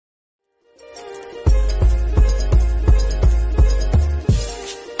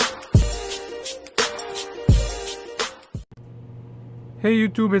Hey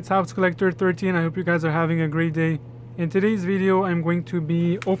YouTube, it's House Collector 13. I hope you guys are having a great day. In today's video, I'm going to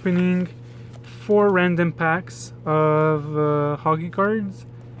be opening 4 random packs of hockey cards,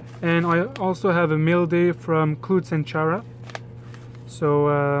 and I also have a Mailday from CloutsNChara. So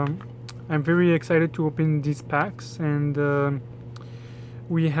I'm very excited to open these packs, and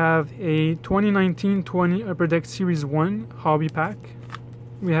we have a 2019-20 Upper Deck Series 1 Hobby Pack.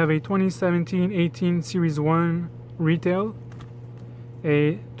 We have a 2017-18 Series 1 Retail,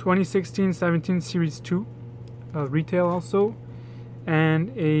 a 2016-17 Series 2 Retail also, and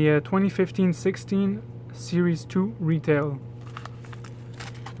a 2015-16 Series 2 Retail.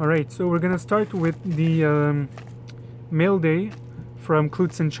 Alright, so we're gonna start with the Mailday from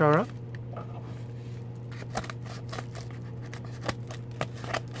CloutsNChara.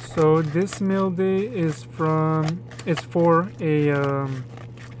 So this Mailday is for a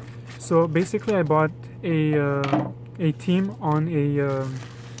so basically I bought a team on a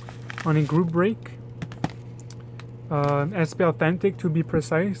group break, SP Authentic to be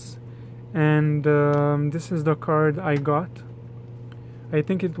precise, and this is the card I got. I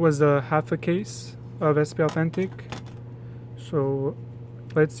think it was half a case of SP Authentic, so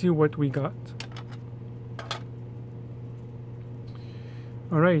let's see what we got.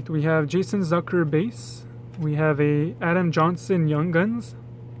 Alright, we have Jason Zucker base, we have a Adam Johnson Young Guns,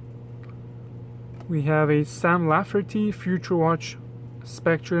 we have a Sam Lafferty Future Watch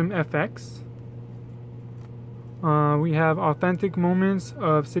Spectrum FX. We have Authentic Moments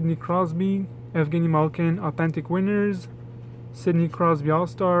of Sidney Crosby, Evgeny Malkin Authentic Winners, Sidney Crosby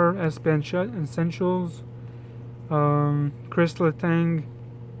All-Star, SP Essentials, Chris Letang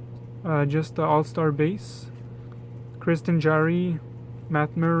just the All-Star base, Kristen Jarry,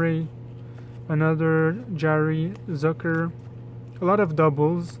 Matt Murray, another Jarry Zucker, a lot of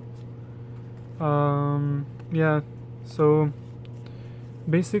doubles. Yeah, so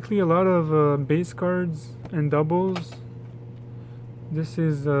basically a lot of base cards and doubles. This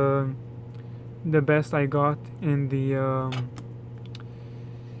is the best I got in the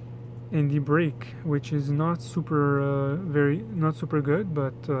break, which is not super not super good,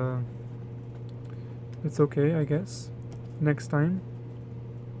 but it's okay, I guess. Next time.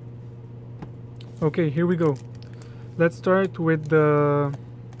 Okay, here we go. Let's start with the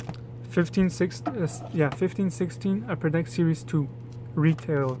 15-16 Upper Deck Series 2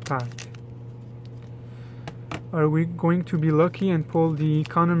 Retail Pack. Are we going to be lucky and pull the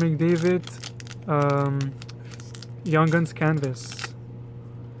Connor McDavid Young Guns Canvas?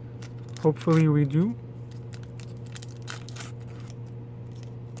 Hopefully we do.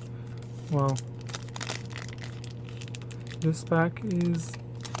 Wow. This pack is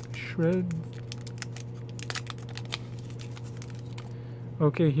shred.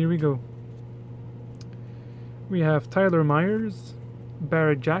 Okay, here we go. We have Tyler Myers,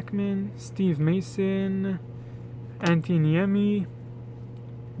 Barrett Jackman, Steve Mason, Antti Niemi.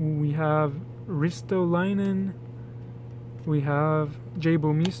 We have Risto Leinen. We have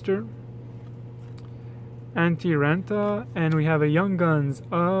Jabo Meester, Antti Ranta, and we have a Young Guns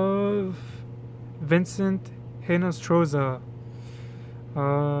of Vincent Hinostroza.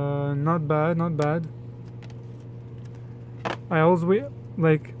 Not bad, not bad. I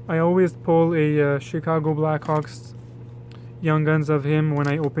always pull a Chicago Blackhawks Young Guns of him when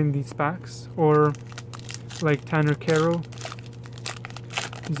I open these packs, or like Tanner Carroll.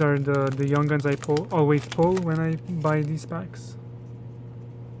 These are the Young Guns I always pull when I buy these packs.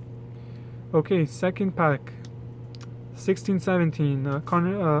 Okay, second pack, 16-17,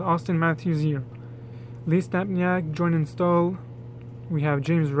 Austin Matthews here, Lee Stempniak, Jordan Stahl. We have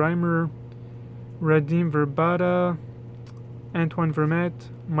James Reimer, Radim Verbata, Antoine Vermette,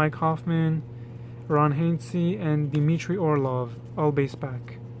 Mike Hoffman, Ron Hainsey, and Dmitry Orlov, all base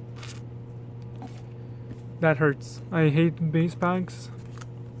pack. That hurts. I hate base packs.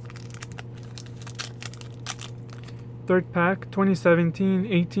 Third pack,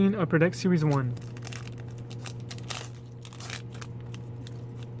 2017-18 Upper Deck Series 1.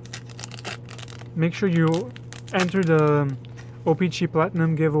 Make sure you enter the OPG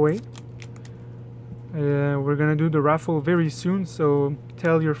Platinum giveaway. We're gonna do the raffle very soon, so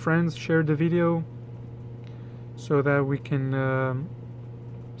tell your friends, share the video, so that we can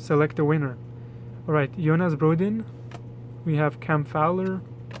select a winner. Alright, Jonas Brodin, we have Cam Fowler,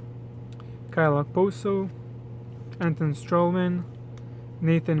 Kyle Okposo, Anton Strollman,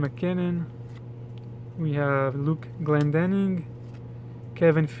 Nathan McKinnon, we have Luke Glendening,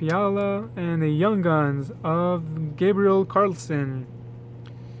 Kevin Fiala, and the Young Guns of Gabriel Carlson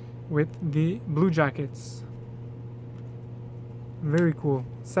with the Blue Jackets. Very cool.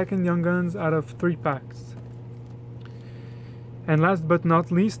 Second Young Guns out of 3 packs. And last but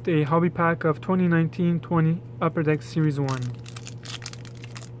not least, a hobby pack of 2019-20 Upper Deck Series 1.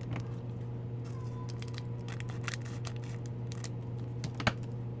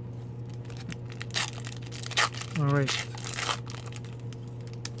 Alright.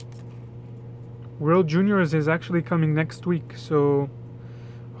 World Juniors is actually coming next week, so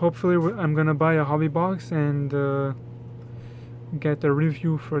hopefully I'm gonna buy a hobby box and get a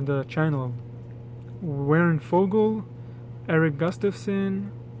review for the channel. Warren Fogle, Eric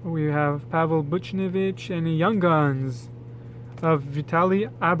Gustafson, we have Pavel Buchnevich, and the Young Guns of Vitaly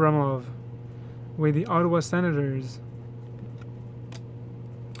Abramov with the Ottawa Senators.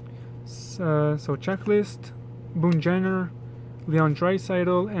 So checklist, Boone Jenner, Leon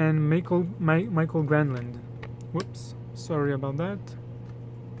Draisaitl, and Michael Granlund. Whoops, sorry about that.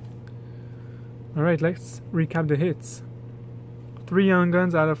 Alright, let's recap the hits. 3 Young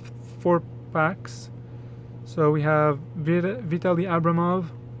Guns out of 4 packs. So we have Vitaly Abramov,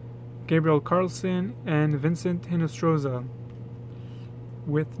 Gabriel Carlson, and Vincent Hinostroza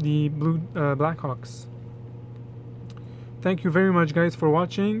with the Blackhawks. Thank you very much, guys, for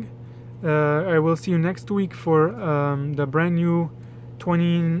watching. I will see you next week for the brand new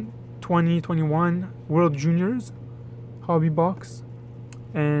 2020-21 World Juniors hobby box.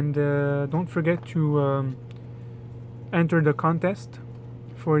 And don't forget to enter the contest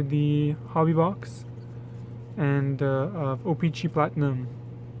for the hobby box and of OPG Platinum.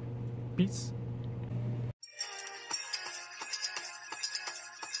 Peace.